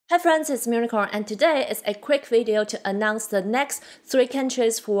Hi friends, it's Unicorn, and today is a quick video to announce the next 3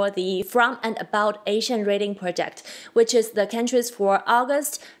 countries for the From and About Asian Reading Project, which is the countries for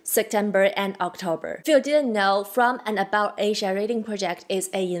August, September, and October. If you didn't know, From and About Asia Reading Project is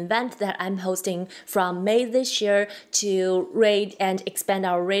an event that I'm hosting from May this year to read and expand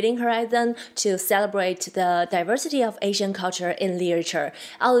our reading horizon to celebrate the diversity of Asian culture in literature.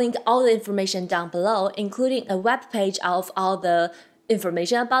 I'll link all the information down below, including a web page of all the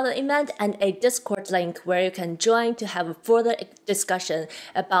information about the event and a Discord link where you can join to have a further discussion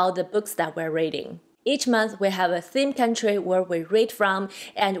about the books that we're reading. Each month, we have a theme country where we read from,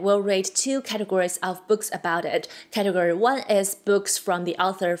 and we'll read 2 categories of books about it. Category 1 is books from the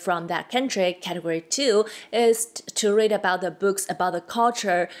author from that country. Category 2 is to read about the books about the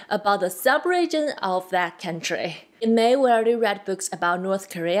culture, about the sub-region of that country. In May, we already read books about North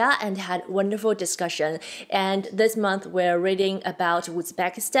Korea and had wonderful discussion. And this month, we're reading about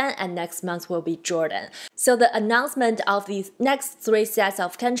Uzbekistan, and next month will be Jordan. So the announcement of these next 3 sets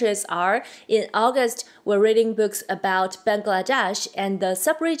of countries are, in August, we're reading books about Bangladesh, and the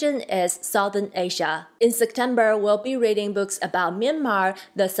sub-region is Southern Asia. In September, we'll be reading books about Myanmar,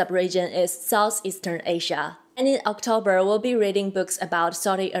 the sub-region is Southeastern Asia. And in October, we'll be reading books about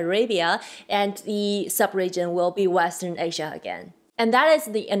Saudi Arabia, and the sub-region will be Western Asia again. And that is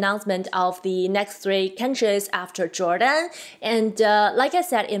the announcement of the next 3 countries after Jordan. And like I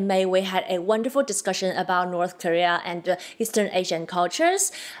said, in May, we had a wonderful discussion about North Korea and Eastern Asian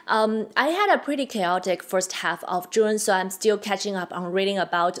cultures. I had a pretty chaotic first half of June, so I'm still catching up on reading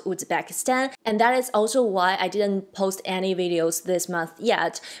about Uzbekistan. And that is also why I didn't post any videos this month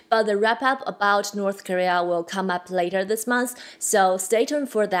yet. But the wrap-up about North Korea will come up later this month, so stay tuned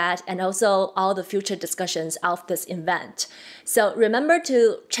for that and also all the future discussions of this event. So remember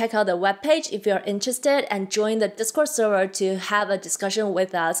to check out the webpage if you're interested and join the Discord server to have a discussion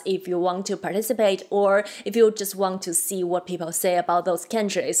with us if you want to participate or if you just want to see what people say about those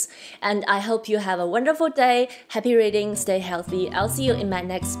countries. And I hope you have a wonderful day. Happy reading, stay healthy. I'll see you in my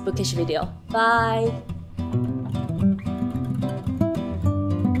next Bookish video. Bye!